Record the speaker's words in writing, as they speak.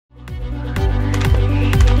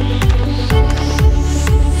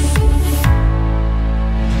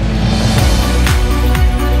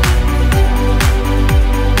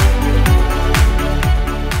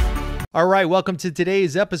All right, welcome to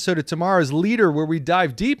today's episode of Tomorrow's Leader, where we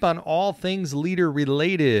dive deep on all things leader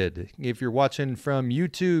related. If you're watching from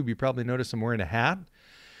YouTube, you probably notice I'm wearing a hat.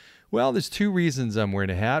 Well, there's two reasons I'm wearing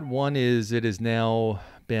a hat. One is it has now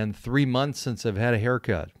been 3 months since I've had a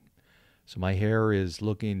haircut. So my hair is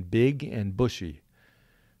looking big and bushy.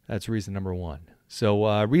 That's reason number one.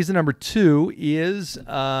 So reason number two is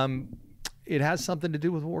it has something to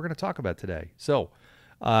do with what we're going to talk about today. So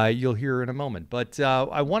you'll hear in a moment. But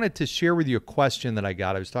I wanted to share with you a question that I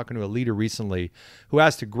got. I was talking to a leader recently who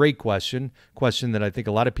asked a great question that I think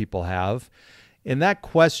a lot of people have. And that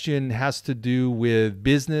question has to do with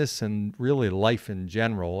business and really life in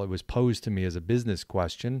general. It was posed to me as a business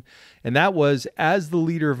question. And that was, as the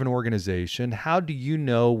leader of an organization, how do you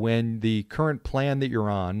know when the current plan that you're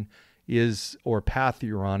on is, or path that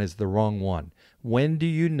you're on, is the wrong one? When do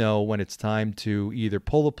you know when it's time to either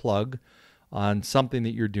pull the plug on something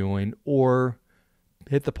that you're doing or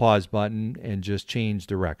hit the pause button and just change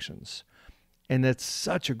directions? And that's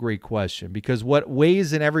such a great question, because what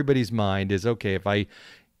weighs in everybody's mind is, okay,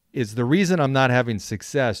 is the reason I'm not having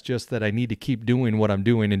success just that I need to keep doing what I'm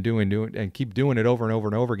doing and keep doing it over and over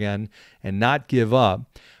and over again and not give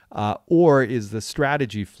up? Or is the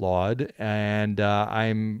strategy flawed and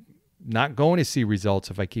I'm not going to see results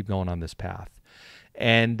if I keep going on this path?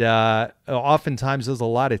 And oftentimes there's a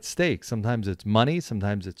lot at stake. Sometimes it's money,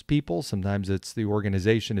 sometimes it's people, sometimes it's the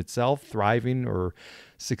organization itself thriving or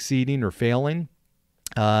succeeding or failing.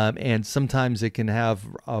 And sometimes it can have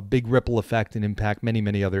a big ripple effect and impact many,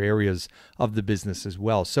 many other areas of the business as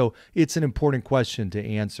well. So it's an important question to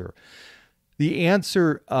answer. The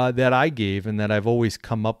answer that I gave and that I've always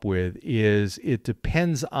come up with is it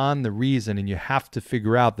depends on the reason, and you have to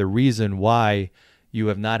figure out the reason why you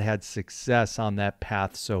have not had success on that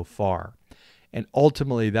path so far. And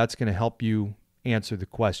ultimately, that's going to help you answer the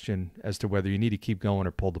question as to whether you need to keep going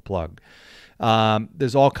or pull the plug.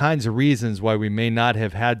 There's all kinds of reasons why we may not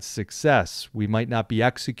have had success. We might not be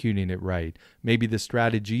executing it right. Maybe the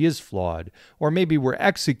strategy is flawed, or maybe we're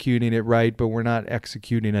executing it right, but we're not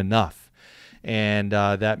executing enough. And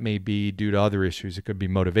that may be due to other issues. It could be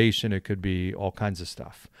motivation. It could be all kinds of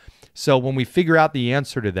stuff. So when we figure out the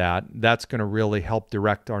answer to that, that's going to really help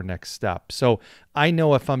direct our next step. So I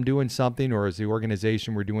know if I'm doing something, or as the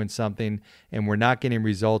organization we're doing something and we're not getting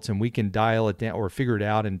results, and we can dial it down or figure it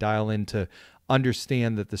out and dial in to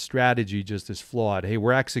understand that the strategy just is flawed. Hey,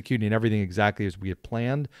 we're executing everything exactly as we had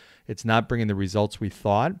planned. It's not bringing the results we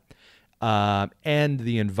thought. And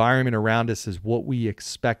the environment around us is what we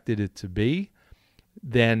expected it to be.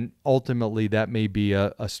 Then ultimately that may be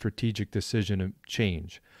a strategic decision to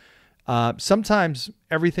change. Sometimes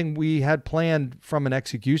everything we had planned from an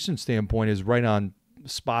execution standpoint is right on,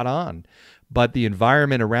 spot on, but the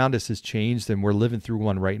environment around us has changed and we're living through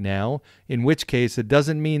one right now, in which case it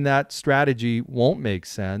doesn't mean that strategy won't make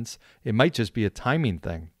sense. It might just be a timing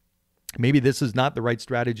thing. Maybe this is not the right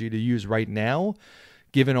strategy to use right now.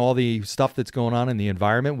 Given all the stuff that's going on in the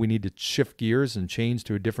environment, we need to shift gears and change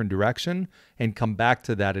to a different direction and come back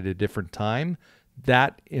to that at a different time.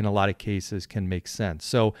 That, in a lot of cases, can make sense.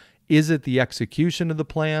 So is it the execution of the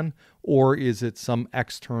plan, or is it some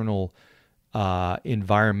external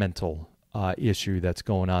environmental issue that's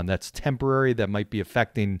going on that's temporary, that might be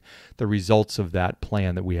affecting the results of that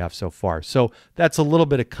plan that we have so far? So that's a little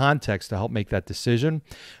bit of context to help make that decision.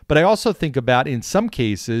 But I also think about, in some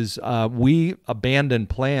cases, we abandon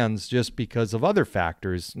plans just because of other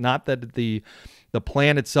factors. Not that the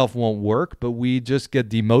plan itself won't work, but we just get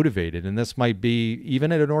demotivated. And this might be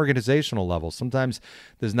even at an organizational level. Sometimes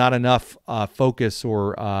there's not enough focus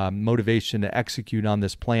or motivation to execute on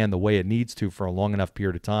this plan the way it needs to for a long enough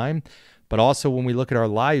period of time. But also when we look at our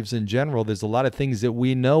lives in general, there's a lot of things that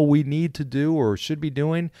we know we need to do or should be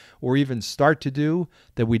doing or even start to do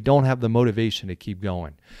that we don't have the motivation to keep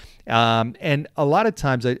going. And a lot of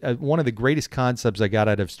times, one of the greatest concepts I got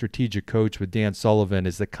out of Strategic Coach with Dan Sullivan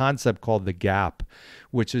is the concept called the gap,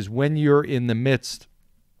 which is when you're in the midst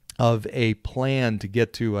of a plan to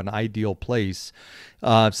get to an ideal place.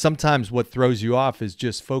 Sometimes what throws you off is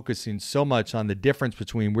just focusing so much on the difference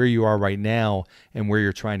between where you are right now and where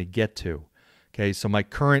you're trying to get to. Okay, so my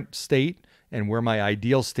current state and where my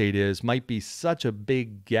ideal state is might be such a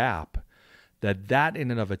big gap that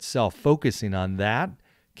in and of itself, focusing on that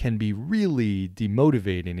can be really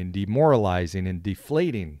demotivating and demoralizing and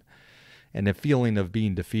deflating, and a feeling of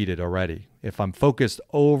being defeated already. If I'm focused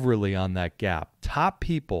overly on that gap,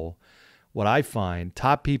 what I find,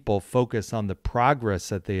 top people focus on the progress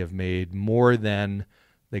that they have made more than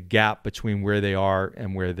the gap between where they are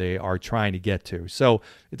and where they are trying to get to. So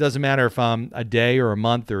it doesn't matter if I'm a day or a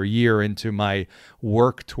month or a year into my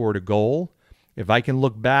work toward a goal. If I can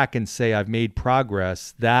look back and say I've made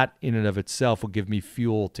progress, that in and of itself will give me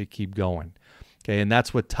fuel to keep going. Okay, and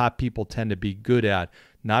that's what top people tend to be good at,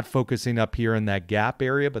 not focusing up here in that gap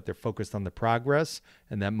area, but they're focused on the progress,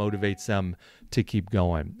 and that motivates them to keep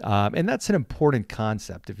going. And that's an important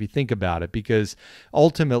concept if you think about it, because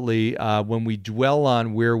ultimately, when we dwell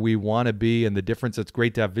on where we want to be and the difference, it's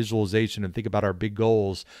great to have visualization and think about our big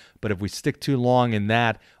goals. But if we stick too long in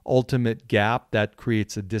that ultimate gap, that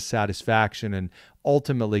creates a dissatisfaction and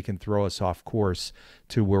ultimately can throw us off course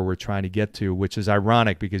to where we're trying to get to, which is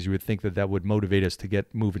ironic because you would think that that would motivate us to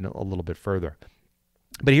get moving a little bit further.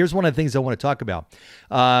 But here's one of the things I want to talk about.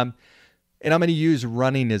 And I'm going to use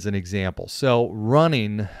running as an example. So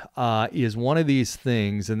running is one of these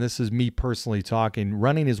things, and this is me personally talking,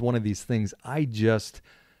 running is one of these things I just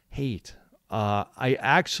hate. I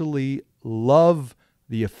actually love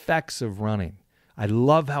the effects of running. I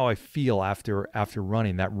love how I feel after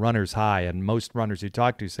running, that runner's high, and most runners you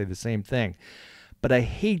talk to say the same thing. But I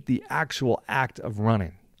hate the actual act of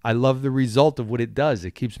running. I love the result of what it does.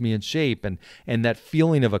 It keeps me in shape, and that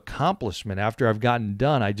feeling of accomplishment after I've gotten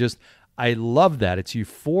done. I love that. It's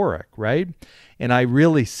euphoric, right? And I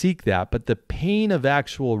really seek that. But the pain of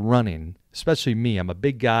actual running, especially me, I'm a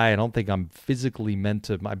big guy. I don't think I'm physically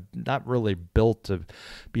I'm not really built to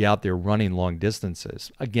be out there running long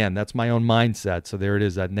distances. Again, that's my own mindset. So there it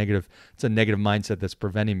is, it's a negative mindset that's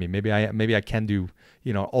preventing me. Maybe I can do,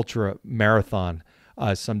 ultra marathon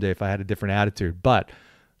someday if I had a different attitude. But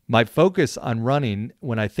my focus on running,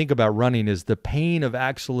 when I think about running, is the pain of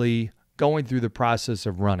actually going through the process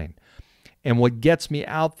of running. And what gets me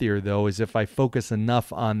out there, though, is if I focus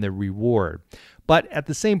enough on the reward. But at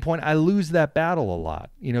the same point, I lose that battle a lot.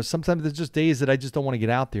 Sometimes there's just days that I just don't want to get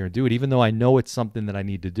out there and do it, even though I know it's something that I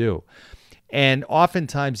need to do. And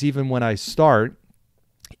oftentimes, even when I start,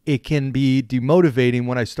 it can be demotivating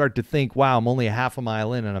when I start to think, wow, I'm only a half a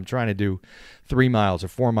mile in and I'm trying to do 3 miles or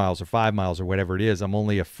 4 miles or 5 miles or whatever it is. I'm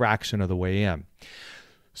only a fraction of the way in.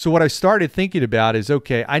 So what I started thinking about is,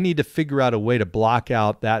 okay, I need to figure out a way to block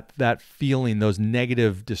out that feeling, those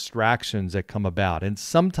negative distractions that come about. And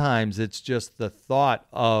sometimes it's just the thought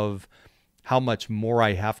of how much more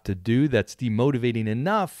I have to do that's demotivating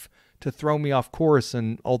enough to throw me off course,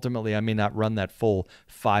 and ultimately I may not run that full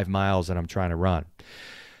 5 miles that I'm trying to run.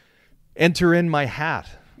 Enter in my hat.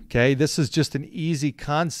 Okay, this is just an easy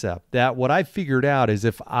concept that what I figured out is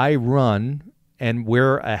if I run and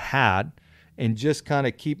wear a hat and just kind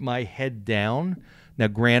of keep my head down. Now,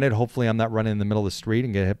 granted, hopefully I'm not running in the middle of the street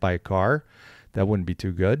and get hit by a car. That wouldn't be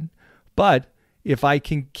too good. But if I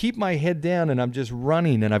can keep my head down and I'm just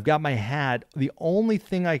running and I've got my hat, the only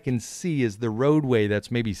thing I can see is the roadway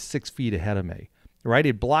that's maybe 6 feet ahead of me, right?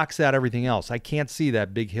 It blocks out everything else. I can't see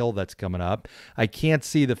that big hill that's coming up. I can't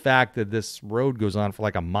see the fact that this road goes on for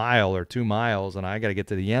like a mile or 2 miles and I got to get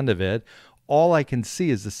to the end of it. All I can see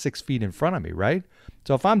is the 6 feet in front of me, right?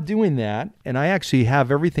 So if I'm doing that and I actually have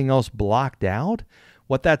everything else blocked out,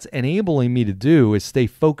 what that's enabling me to do is stay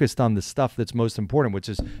focused on the stuff that's most important, which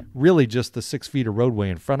is really just the 6 feet of roadway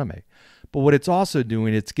in front of me. But what it's also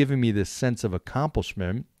doing, it's giving me this sense of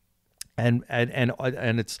accomplishment, and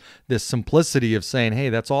it's this simplicity of saying, hey,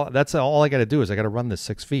 that's all I got to do is I got to run this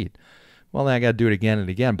 6 feet. Well, then I got to do it again and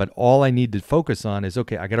again. But all I need to focus on is,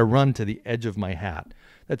 okay, I got to run to the edge of my hat.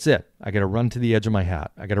 That's it. I got to run to the edge of my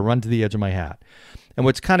hat. I got to run to the edge of my hat. And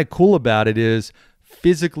what's kind of cool about it is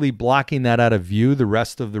physically blocking that out of view, the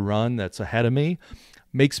rest of the run that's ahead of me,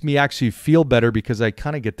 makes me actually feel better because I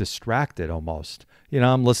kind of get distracted almost.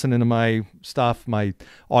 I'm listening to my stuff, my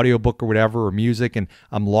audiobook or whatever, or music, and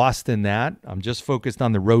I'm lost in that. I'm just focused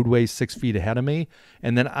on the roadway 6 feet ahead of me.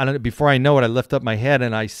 And then before I know it, I lift up my head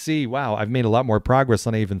and I see, wow, I've made a lot more progress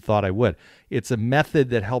than I even thought I would. It's a method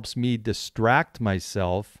that helps me distract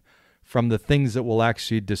myself from the things that will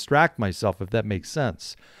actually distract myself, if that makes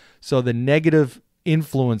sense. So the negative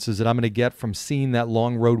influences that I'm going to get from seeing that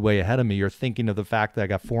long roadway ahead of me or thinking of the fact that I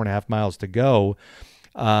got 4.5 miles to go,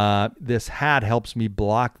 this hat helps me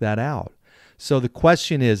block that out. So the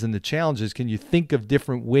question is, and the challenge is, can you think of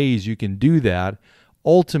different ways you can do that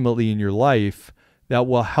ultimately in your life that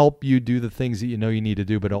will help you do the things that you know you need to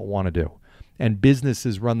do but don't want to do? And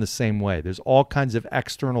businesses run the same way. There's all kinds of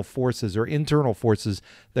external forces or internal forces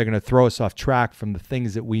that are going to throw us off track from the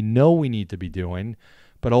things that we know we need to be doing,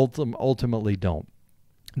 but ultimately don't.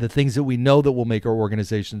 The things that we know that will make our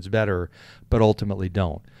organizations better, but ultimately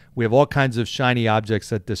don't. We have all kinds of shiny objects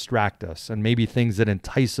that distract us, and maybe things that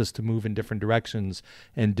entice us to move in different directions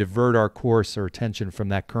and divert our course or attention from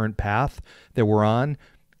that current path that we're on.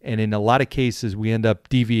 And in a lot of cases, we end up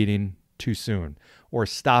deviating too soon or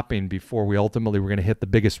stopping before we ultimately were going to hit the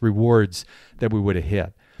biggest rewards that we would have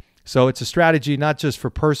hit. So it's a strategy not just for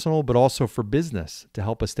personal, but also for business to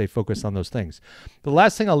help us stay focused on those things. The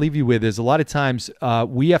last thing I'll leave you with is a lot of times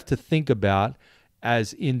we have to think about,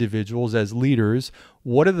 as individuals, as leaders,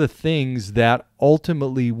 what are the things that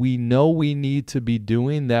ultimately we know we need to be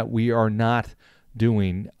doing that we are not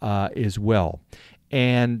doing as well.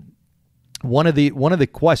 And one of the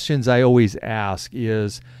questions I always ask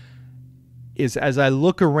is as I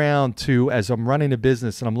look around as I'm running a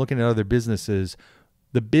business and I'm looking at other businesses,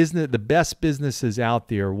 the best businesses out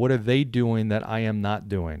there, what are they doing that I am not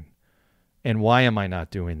doing? And why am I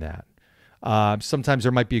not doing that? Sometimes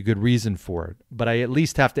there might be a good reason for it, but I at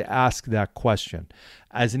least have to ask that question.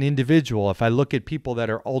 As an individual, if I look at people that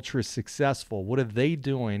are ultra successful, what are they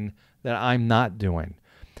doing that I'm not doing?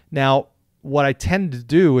 Now, what I tend to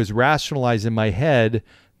do is rationalize in my head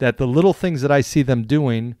that the little things that I see them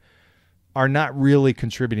doing are not really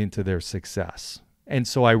contributing to their success. And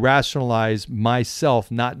so I rationalize myself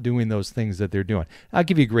not doing those things that they're doing. I'll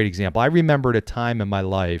give you a great example. I remembered a time in my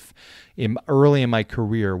life, early in my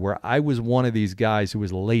career, where I was one of these guys who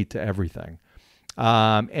was late to everything.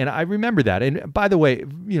 And I remember that. And by the way,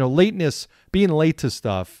 being late to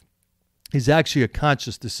stuff is actually a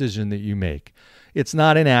conscious decision that you make. It's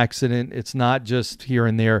not an accident. It's not just here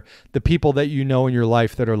and there. The people that you know in your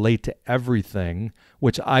life that are late to everything,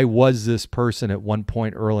 which I was this person at one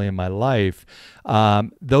point early in my life,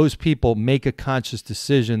 those people make a conscious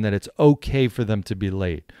decision that it's okay for them to be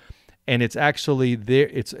late. And it's actually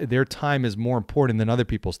their time is more important than other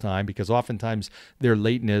people's time, because oftentimes their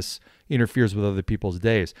lateness interferes with other people's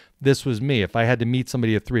days. This was me. If I had to meet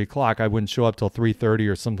somebody at 3:00, I wouldn't show up till 3:30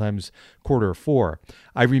 or sometimes 3:45.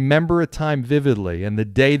 I remember a time vividly, and the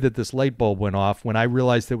day that this light bulb went off, when I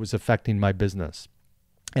realized it was affecting my business.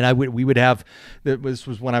 And this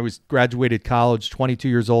was when I was graduated college, 22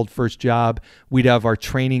 years old, first job. We'd have our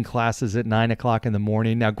training classes at 9:00 in the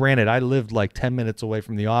morning. Now, granted, I lived like 10 minutes away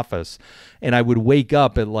from the office, and I would wake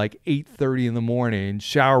up at like 8:30 in the morning,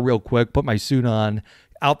 shower real quick, put my suit on,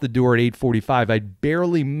 out the door at 8:45. I'd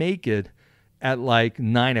barely make it at like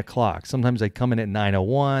 9:00. Sometimes I'd come in at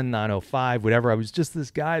 9:01, 9:05, whatever. I was just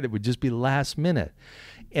this guy that would just be last minute.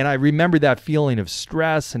 And I remember that feeling of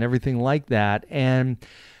stress and everything like that. And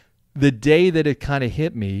the day that it kind of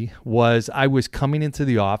hit me was I was coming into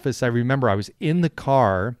the office. I remember I was in the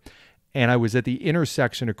car and I was at the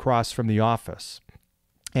intersection across from the office.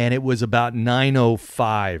 And it was about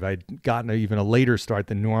 9:05. I'd gotten even a later start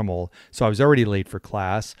than normal, so I was already late for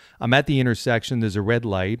class. I'm at the intersection. There's a red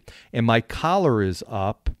light, and my collar is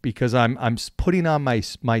up because I'm putting on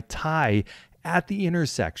my tie at the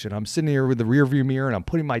intersection. I'm sitting here with the rearview mirror, and I'm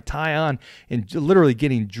putting my tie on and literally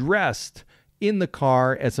getting dressed in the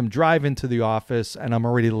car as I'm driving to the office, and I'm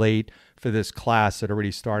already late for this class that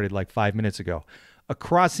already started like 5 minutes ago.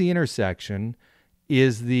 Across the intersection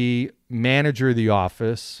is the manager of the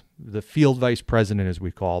office, the field vice president, as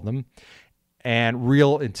we call them, and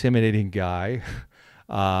real intimidating guy,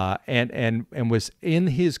 and was in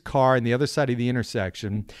his car on the other side of the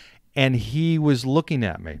intersection, and he was looking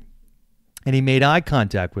at me, and he made eye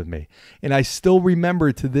contact with me, and I still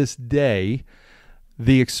remember to this day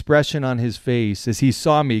the expression on his face as he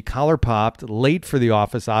saw me, collar popped, late for the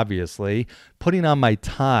office, obviously, putting on my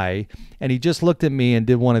tie, and he just looked at me and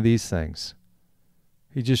did one of these things.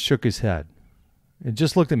 He just shook his head and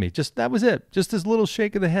just looked at me. That was it. Just this little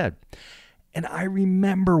shake of the head. And I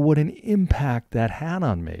remember what an impact that had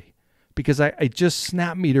on me, because it just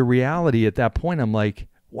snapped me to reality at that point. I'm like,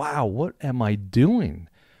 wow, what am I doing?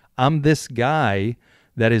 I'm this guy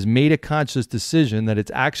that has made a conscious decision that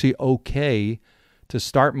it's actually okay to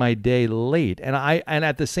start my day late. And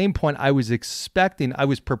at the same point, I was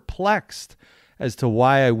perplexed as to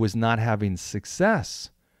why I was not having success,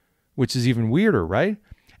 which is even weirder, right?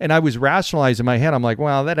 And I was rationalizing in my head. I'm like,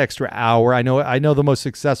 well, that extra hour, I know the most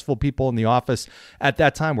successful people in the office at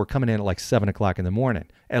that time were coming in at like 7:00 in the morning,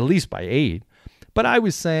 at least by 8. But I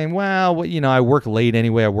was saying, well, I work late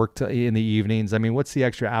anyway. I work in the evenings. I mean, what's the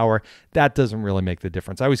extra hour? That doesn't really make the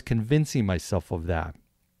difference. I was convincing myself of that.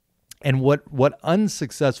 And what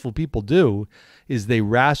unsuccessful people do is they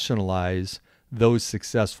rationalize those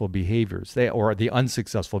successful behaviors, or the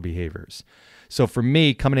unsuccessful behaviors. So for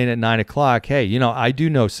me, coming in at 9:00, hey, I do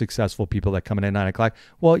know successful people that come in at 9:00.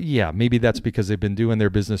 Well, yeah, maybe that's because they've been doing their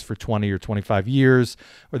business for 20 or 25 years,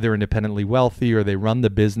 or they're independently wealthy, or they run the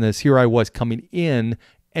business. Here I was coming in,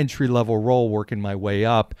 entry-level role, working my way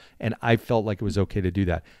up, and I felt like it was okay to do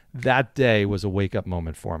that. That day was a wake-up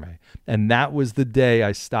moment for me. And that was the day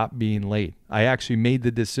I stopped being late. I actually made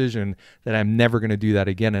the decision that I'm never going to do that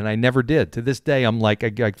again, and I never did. To this day, I'm like,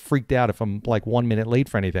 I freaked out if I'm like 1 minute late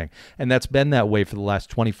for anything. And that's been that way for the last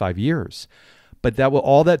 25 years. But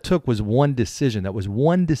all that took was one decision. That was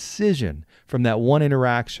one decision from that one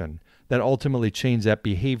interaction that ultimately changed that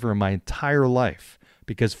behavior in my entire life.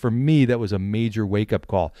 Because for me, that was a major wake-up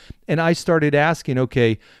call. And I started asking,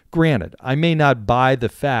 okay, granted, I may not buy the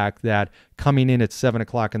fact that coming in at 7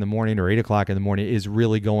 o'clock in the morning or 8 o'clock in the morning is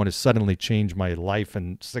really going to suddenly change my life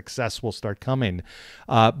and success will start coming.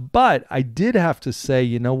 But I did have to say,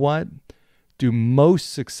 you know what? Do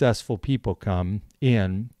most successful people come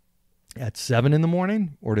in at 7 in the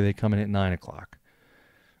morning, or do they come in at 9 o'clock?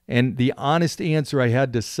 And the honest answer I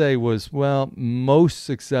had to say was, well, most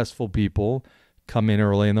successful people come in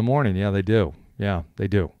early in the morning. Yeah, they do. Yeah, they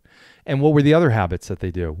do. And what were the other habits that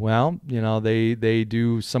they do? Well, they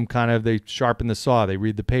do some kind of, they sharpen the saw, they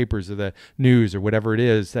read the papers or the news or whatever it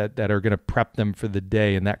is that are going to prep them for the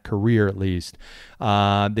day in that career at least.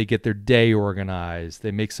 They get their day organized.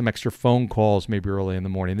 They make some extra phone calls maybe early in the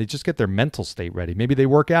morning. They just get their mental state ready. Maybe they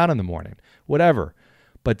work out in the morning, whatever.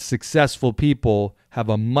 But successful people have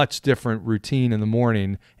a much different routine in the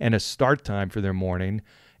morning and a start time for their morning.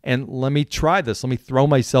 And let me try this. Let me throw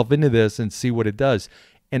myself into this and see what it does.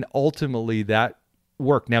 And ultimately that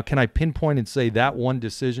worked. Now, can I pinpoint and say that one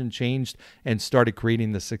decision changed and started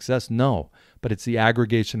creating the success? No, but it's the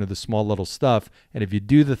aggregation of the small little stuff. And if you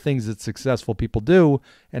do the things that successful people do,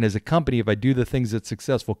 and as a company, if I do the things that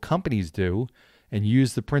successful companies do and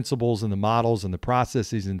use the principles and the models and the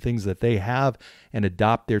processes and things that they have and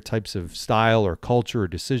adopt their types of style or culture or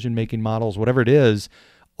decision-making models, whatever it is,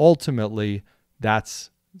 ultimately that's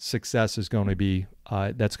success is going to be,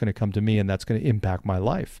 that's going to come to me and that's going to impact my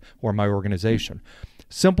life or my organization.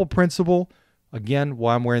 Simple principle. Again,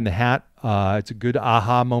 while I'm wearing the hat, it's a good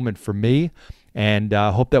aha moment for me. And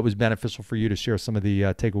hope that was beneficial for you to share some of the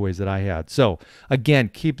takeaways that I had. So again,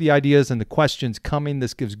 keep the ideas and the questions coming.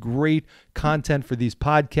 This gives great content for these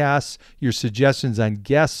podcasts. Your suggestions on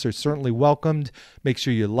guests are certainly welcomed. Make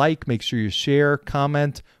sure you like, make sure you share,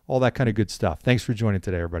 comment, all that kind of good stuff. Thanks for joining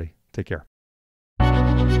today, everybody. Take care.